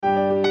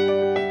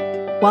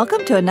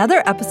Welcome to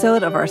another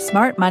episode of our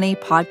Smart Money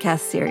podcast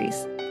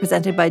series,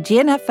 presented by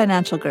GNF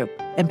Financial Group,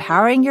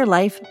 empowering your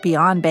life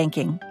beyond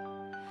banking.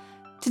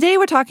 Today,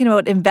 we're talking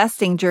about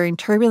investing during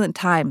turbulent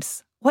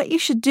times, what you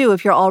should do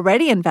if you're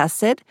already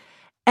invested,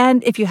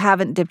 and if you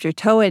haven't dipped your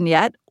toe in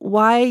yet,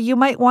 why you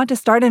might want to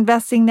start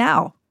investing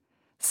now.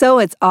 So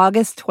it's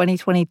August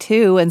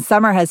 2022 and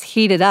summer has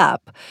heated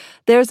up.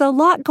 There's a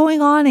lot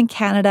going on in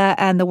Canada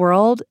and the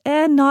world,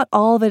 and not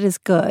all of it is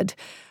good.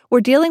 We're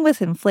dealing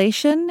with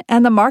inflation,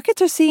 and the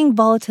markets are seeing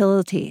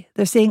volatility.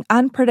 They're seeing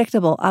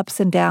unpredictable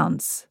ups and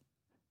downs.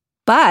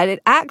 But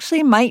it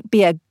actually might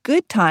be a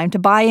good time to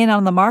buy in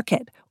on the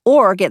market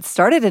or get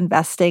started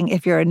investing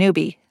if you're a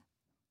newbie.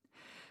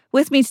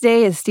 With me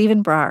today is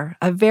Stephen Brar,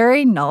 a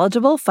very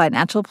knowledgeable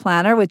financial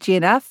planner with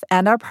GNF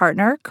and our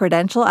partner,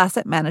 Credential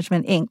Asset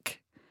Management, Inc.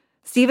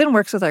 Stephen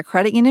works with our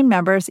credit union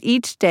members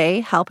each day,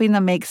 helping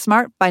them make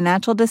smart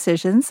financial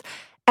decisions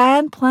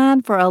and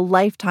plan for a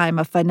lifetime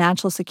of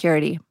financial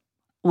security.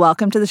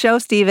 Welcome to the show,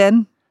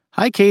 Stephen.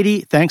 Hi,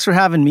 Katie. Thanks for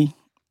having me.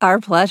 Our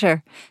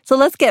pleasure. So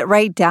let's get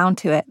right down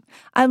to it.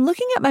 I'm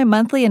looking at my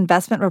monthly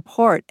investment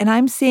report, and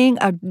I'm seeing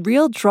a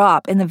real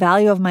drop in the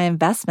value of my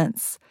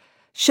investments.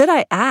 Should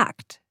I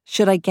act?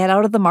 Should I get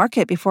out of the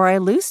market before I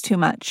lose too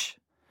much?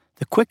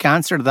 The quick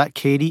answer to that,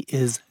 Katie,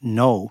 is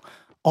no.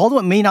 Although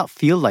it may not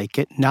feel like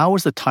it, now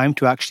is the time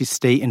to actually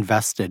stay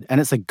invested, and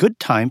it's a good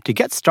time to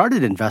get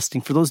started investing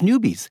for those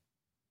newbies.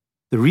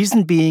 The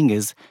reason being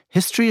is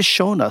history has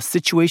shown us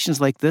situations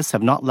like this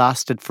have not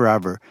lasted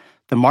forever.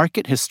 The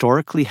market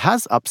historically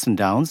has ups and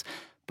downs,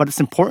 but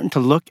it's important to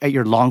look at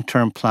your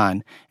long-term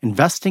plan.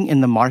 Investing in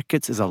the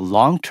markets is a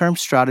long-term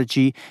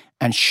strategy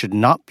and should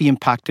not be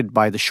impacted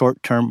by the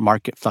short-term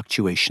market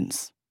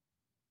fluctuations.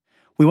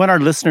 We want our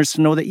listeners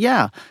to know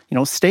that,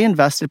 stay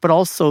invested, but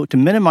also to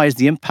minimize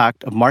the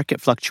impact of market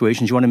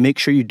fluctuations, you want to make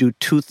sure you do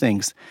two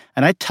things.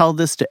 And I tell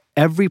this to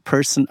every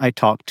person I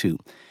talk to.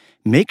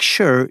 Make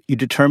sure you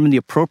determine the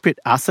appropriate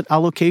asset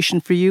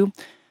allocation for you.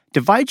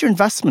 Divide your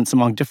investments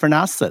among different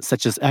assets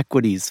such as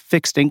equities,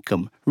 fixed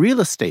income, real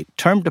estate,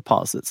 term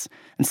deposits.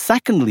 And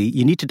secondly,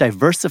 you need to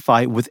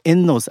diversify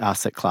within those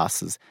asset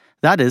classes.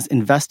 That is,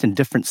 invest in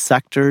different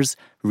sectors,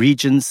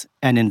 regions,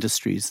 and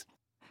industries.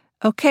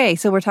 Okay,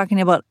 so we're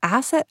talking about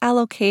asset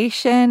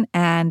allocation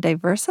and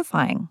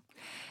diversifying.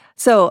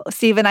 So,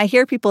 Stephen, I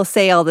hear people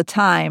say all the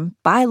time,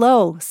 buy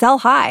low, sell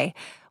high.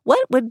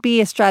 What would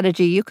be a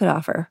strategy you could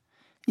offer?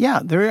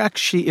 Yeah, there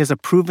actually is a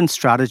proven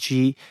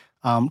strategy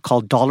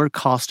called dollar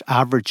cost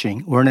averaging,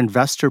 where an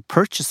investor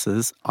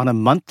purchases on a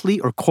monthly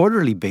or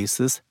quarterly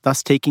basis,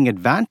 thus taking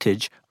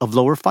advantage of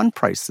lower fund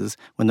prices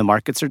when the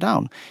markets are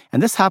down.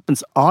 And this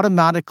happens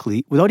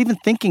automatically without even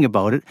thinking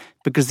about it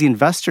because the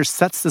investor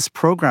sets this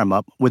program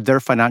up with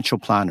their financial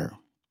planner.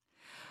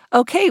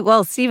 Okay,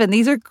 well, Stephen,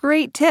 these are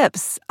great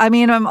tips.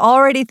 I'm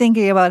already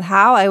thinking about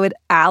how I would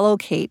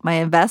allocate my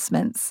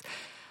investments.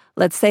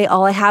 Let's say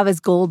all I have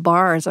is gold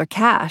bars or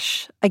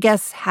cash. I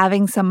guess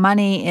having some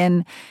money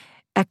in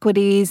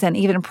equities and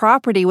even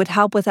property would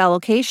help with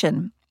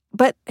allocation.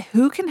 But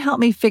who can help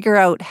me figure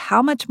out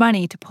how much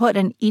money to put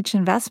in each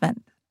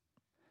investment?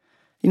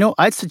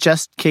 I'd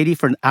suggest, Katie,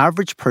 for an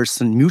average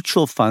person,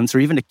 mutual funds or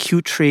even a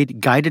Q-Trade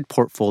guided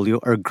portfolio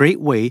are a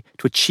great way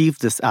to achieve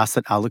this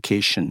asset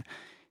allocation.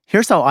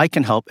 Here's how I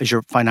can help as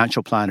your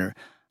financial planner.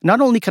 Not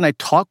only can I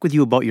talk with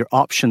you about your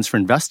options for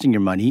investing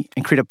your money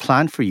and create a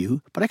plan for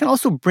you, but I can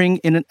also bring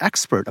in an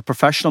expert, a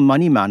professional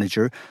money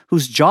manager,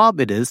 whose job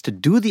it is to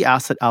do the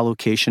asset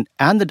allocation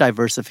and the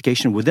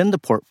diversification within the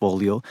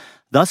portfolio,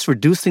 thus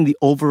reducing the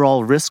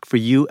overall risk for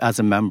you as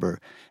a member.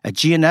 At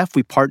GNF,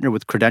 we partner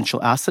with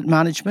Credential Asset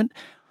Management,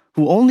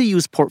 who only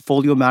use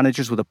portfolio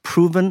managers with a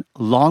proven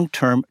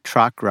long-term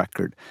track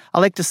record. I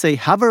like to say,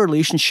 have a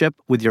relationship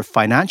with your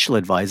financial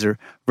advisor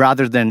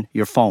rather than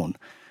your phone.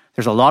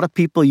 There's a lot of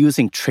people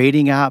using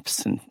trading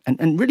apps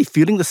and really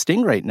feeling the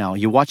sting right now.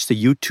 You watch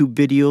the YouTube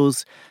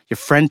videos, your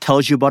friend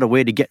tells you about a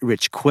way to get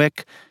rich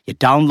quick, you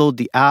download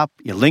the app,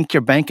 you link your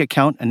bank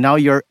account, and now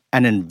you're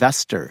an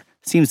investor.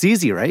 Seems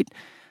easy, right?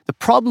 The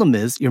problem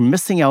is you're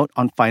missing out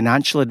on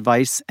financial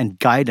advice and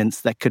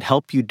guidance that could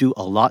help you do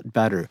a lot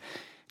better.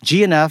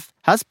 GNF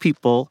has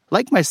people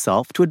like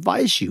myself to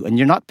advise you, and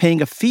you're not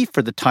paying a fee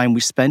for the time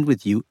we spend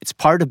with you. It's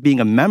part of being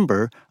a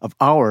member of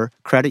our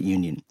credit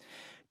union.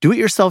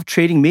 Do-it-yourself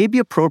trading may be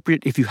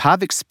appropriate if you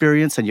have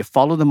experience and you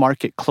follow the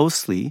market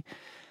closely,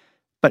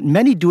 but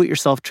many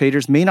do-it-yourself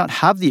traders may not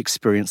have the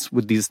experience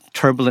with these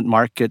turbulent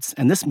markets,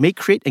 and this may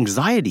create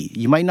anxiety.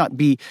 You might not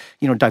be,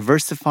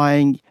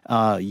 diversifying.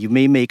 You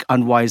may make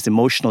unwise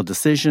emotional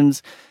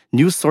decisions.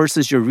 News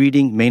sources you're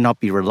reading may not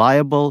be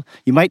reliable.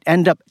 You might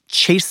end up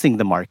chasing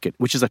the market,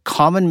 which is a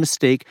common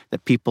mistake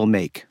that people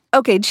make.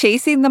 Okay,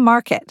 chasing the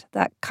market.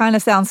 That kind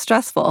of sounds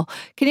stressful.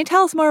 Can you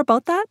tell us more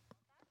about that?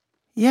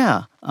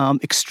 Yeah,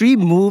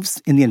 extreme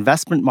moves in the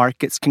investment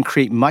markets can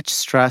create much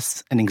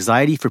stress and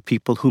anxiety for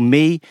people who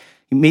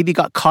maybe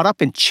got caught up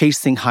in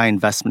chasing high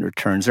investment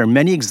returns. There are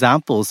many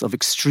examples of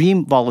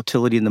extreme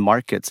volatility in the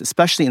markets,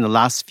 especially in the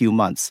last few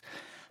months.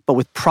 But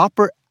with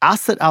proper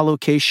asset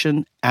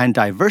allocation and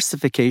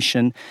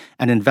diversification,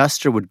 an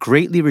investor would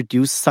greatly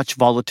reduce such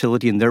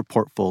volatility in their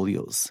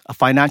portfolios. A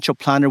financial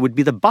planner would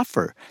be the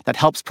buffer that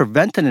helps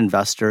prevent an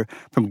investor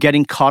from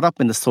getting caught up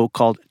in the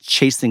so-called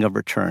chasing of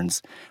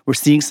returns. We're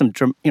seeing some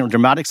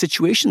dramatic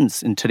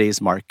situations in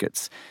today's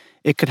markets.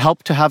 It could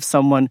help to have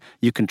someone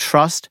you can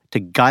trust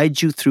to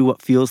guide you through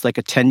what feels like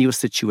a tenuous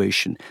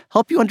situation,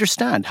 help you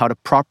understand how to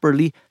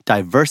properly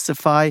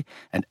diversify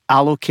and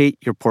allocate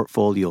your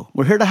portfolio.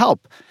 We're here to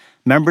help.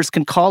 Members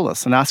can call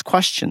us and ask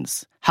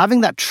questions.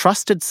 Having that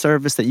trusted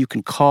service that you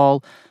can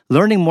call,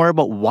 learning more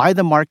about why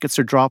the markets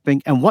are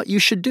dropping and what you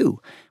should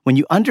do. When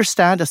you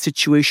understand a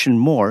situation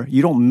more,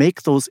 you don't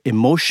make those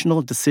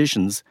emotional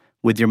decisions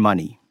with your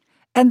money.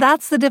 And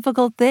that's the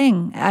difficult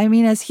thing. I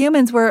mean, as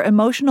humans, we're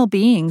emotional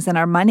beings, and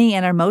our money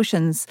and our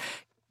emotions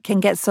can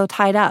get so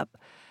tied up.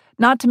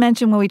 Not to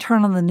mention when we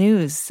turn on the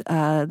news,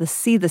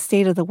 see the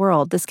state of the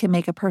world, this can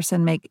make a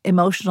person make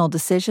emotional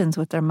decisions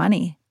with their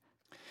money.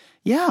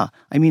 Yeah,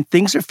 I mean,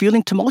 things are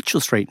feeling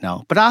tumultuous right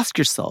now. But ask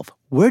yourself,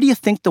 where do you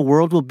think the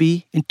world will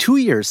be in 2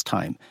 years'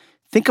 time?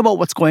 Think about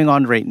what's going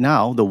on right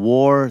now, the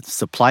war, the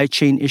supply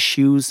chain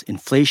issues,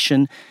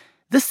 inflation.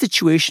 This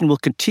situation will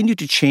continue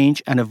to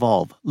change and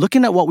evolve.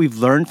 Looking at what we've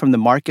learned from the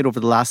market over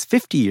the last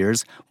 50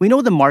 years, we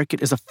know the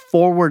market is a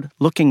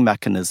forward-looking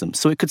mechanism,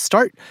 so it could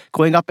start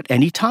going up at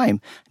any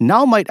time.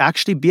 Now might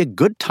actually be a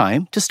good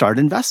time to start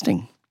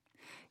investing.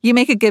 You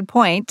make a good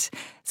point.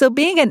 So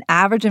being an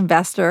average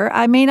investor,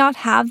 I may not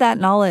have that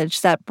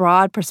knowledge, that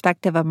broad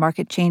perspective of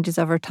market changes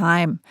over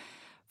time.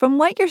 From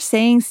what you're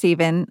saying,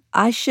 Stephen,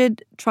 I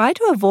should try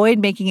to avoid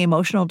making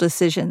emotional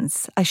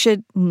decisions. I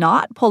should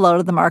not pull out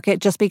of the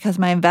market just because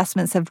my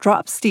investments have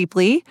dropped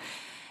steeply.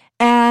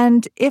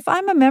 And if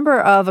I'm a member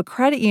of a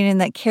credit union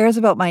that cares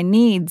about my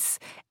needs,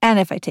 and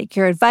if I take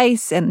your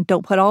advice and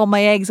don't put all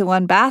my eggs in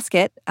one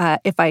basket,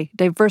 if I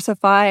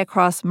diversify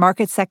across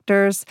market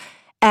sectors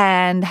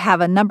and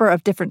have a number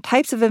of different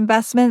types of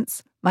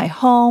investments, my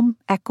home,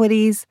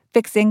 equities,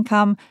 fixed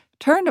income,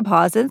 term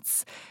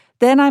deposits,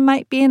 then I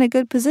might be in a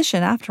good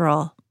position after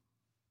all.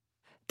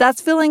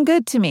 That's feeling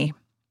good to me.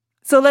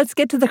 So let's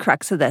get to the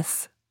crux of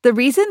this. The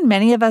reason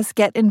many of us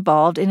get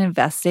involved in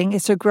investing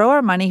is to grow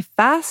our money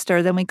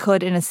faster than we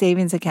could in a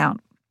savings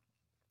account.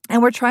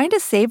 And we're trying to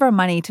save our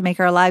money to make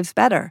our lives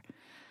better.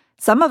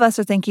 Some of us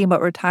are thinking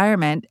about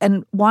retirement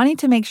and wanting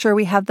to make sure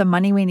we have the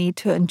money we need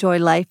to enjoy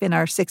life in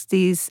our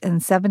 60s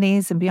and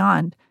 70s and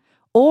beyond.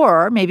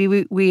 Or maybe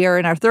we are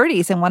in our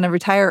 30s and want to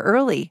retire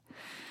early.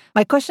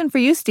 My question for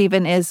you,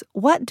 Stephen, is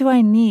what do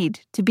I need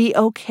to be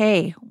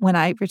okay when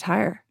I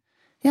retire?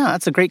 Yeah,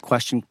 that's a great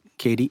question,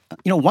 Katie.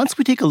 Once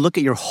we take a look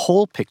at your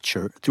whole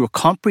picture through a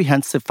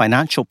comprehensive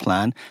financial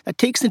plan that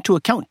takes into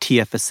account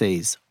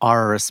TFSAs,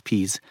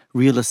 RRSPs,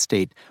 real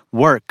estate,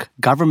 work,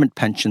 government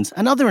pensions,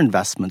 and other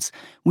investments,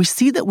 we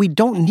see that we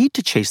don't need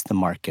to chase the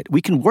market.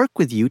 We can work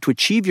with you to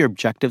achieve your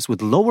objectives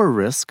with lower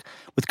risk,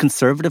 with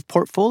conservative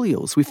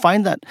portfolios. We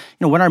find that,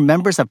 when our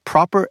members have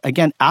proper,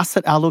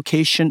 asset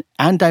allocation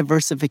and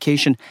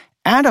diversification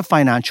and a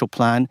financial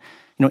plan,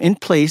 in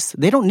place,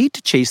 they don't need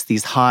to chase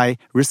these high,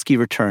 risky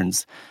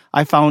returns.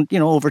 I found,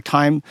 over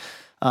time,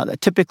 that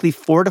typically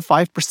 4 to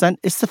 5%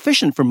 is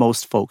sufficient for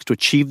most folks to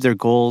achieve their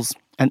goals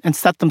and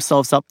set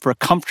themselves up for a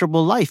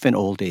comfortable life in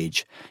old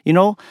age.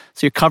 So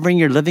you're covering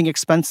your living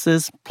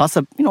expenses, plus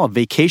a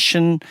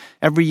vacation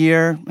every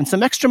year and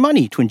some extra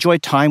money to enjoy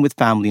time with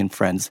family and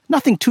friends.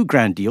 Nothing too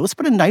grandiose,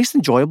 but a nice,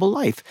 enjoyable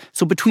life.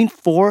 So between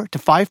 4 to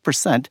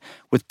 5%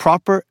 with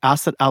proper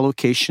asset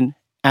allocation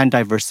and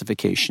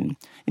diversification.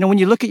 When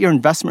you look at your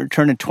investment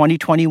return in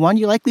 2021,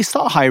 you likely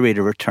saw a high rate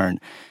of return.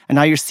 And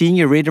now you're seeing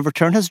your rate of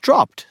return has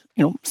dropped,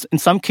 in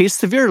some cases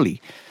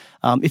severely.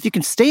 If you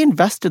can stay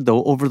invested,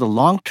 though, over the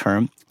long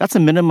term, that's a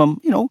minimum,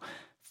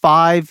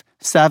 5,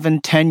 7,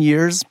 10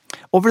 years.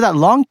 Over that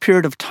long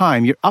period of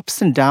time, your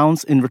ups and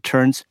downs in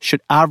returns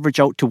should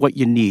average out to what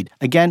you need.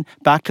 Again,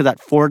 back to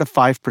that 4 to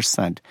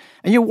 5%.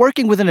 And you're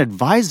working with an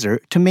advisor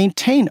to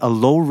maintain a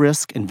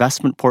low-risk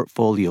investment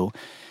portfolio.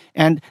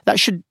 And that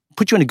should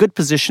put you in a good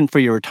position for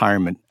your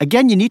retirement.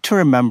 Again, you need to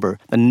remember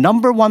the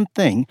number one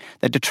thing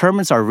that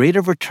determines our rate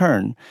of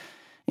return,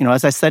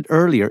 as I said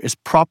earlier, is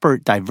proper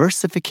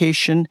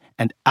diversification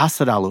and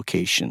asset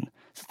allocation.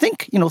 So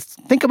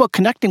think about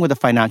connecting with a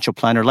financial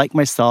planner like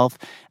myself,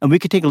 and we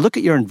could take a look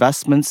at your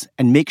investments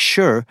and make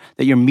sure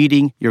that you're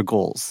meeting your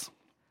goals.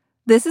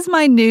 This is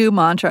my new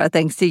mantra,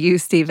 thanks to you,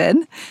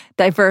 Stephen.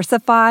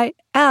 Diversify,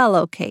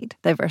 allocate.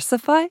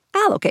 Diversify,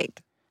 allocate.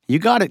 You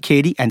got it,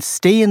 Katie, and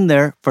stay in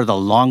there for the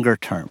longer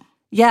term.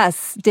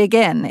 Yes, dig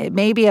in. It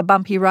may be a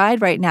bumpy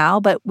ride right now,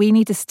 but we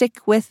need to stick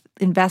with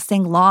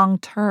investing long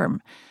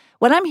term.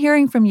 What I'm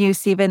hearing from you,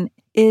 Stephen,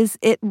 is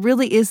it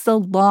really is the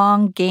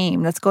long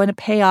game that's going to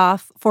pay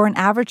off for an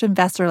average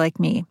investor like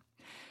me.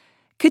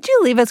 Could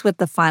you leave us with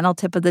the final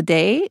tip of the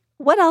day?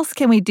 What else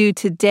can we do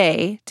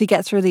today to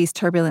get through these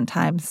turbulent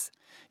times?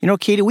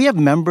 Katie, we have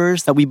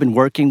members that we've been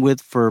working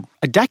with for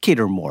a decade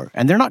or more,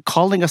 and they're not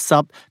calling us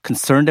up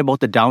concerned about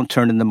the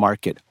downturn in the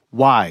market.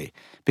 Why?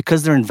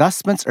 Because their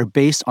investments are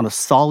based on a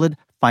solid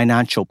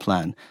financial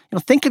plan.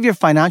 Think of your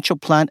financial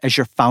plan as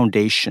your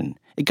foundation.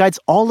 It guides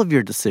all of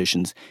your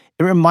decisions.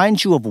 It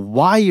reminds you of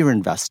why you're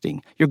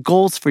investing, your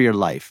goals for your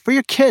life, for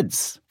your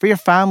kids, for your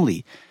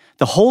family.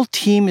 The whole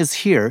team is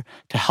here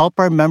to help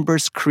our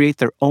members create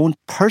their own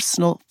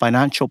personal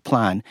financial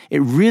plan.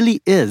 It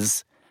really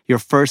is your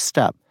first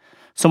step.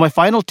 So my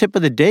final tip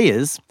of the day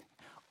is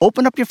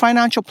open up your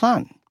financial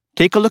plan.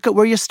 Take a look at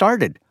where you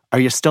started. Are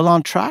you still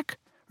on track?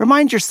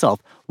 Remind yourself,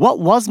 what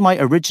was my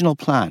original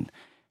plan?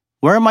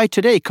 Where am I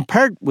today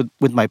compared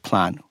with my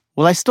plan?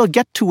 Will I still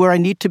get to where I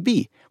need to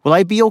be? Will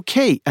I be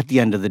okay at the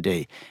end of the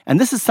day? And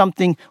this is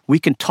something we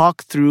can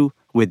talk through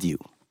with you.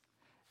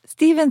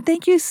 Stephen,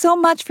 thank you so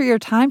much for your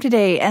time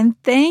today, and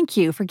thank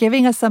you for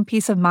giving us some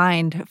peace of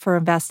mind for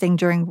investing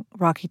during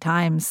rocky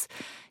times.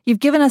 You've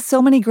given us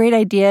so many great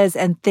ideas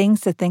and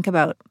things to think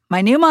about.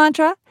 My new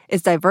mantra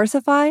is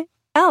diversify,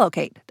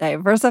 allocate.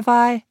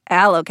 Diversify,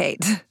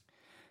 allocate.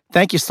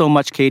 Thank you so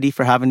much, Katie,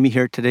 for having me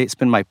here today. It's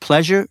been my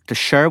pleasure to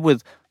share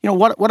with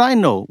what I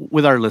know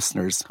with our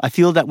listeners. I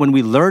feel that when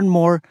we learn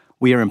more,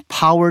 we are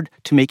empowered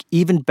to make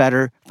even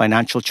better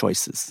financial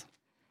choices.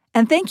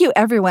 And thank you,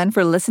 everyone,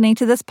 for listening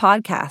to this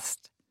podcast.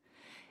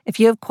 If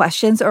you have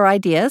questions or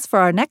ideas for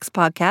our next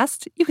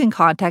podcast, you can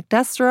contact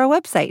us through our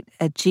website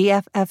at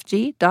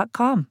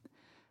gffg.com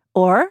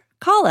or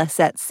call us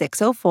at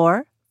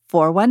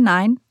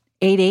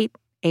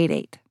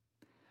 604-419-8888.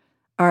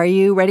 Are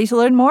you ready to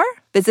learn more?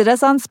 Visit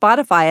us on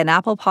Spotify and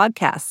Apple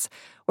Podcasts,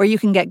 where you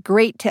can get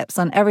great tips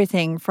on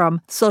everything from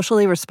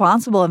socially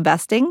responsible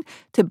investing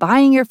to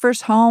buying your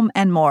first home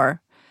and more.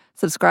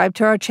 Subscribe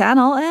to our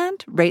channel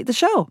and rate the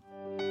show.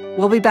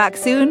 We'll be back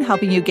soon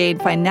helping you gain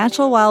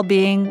financial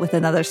well-being with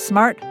another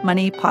Smart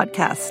Money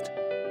podcast.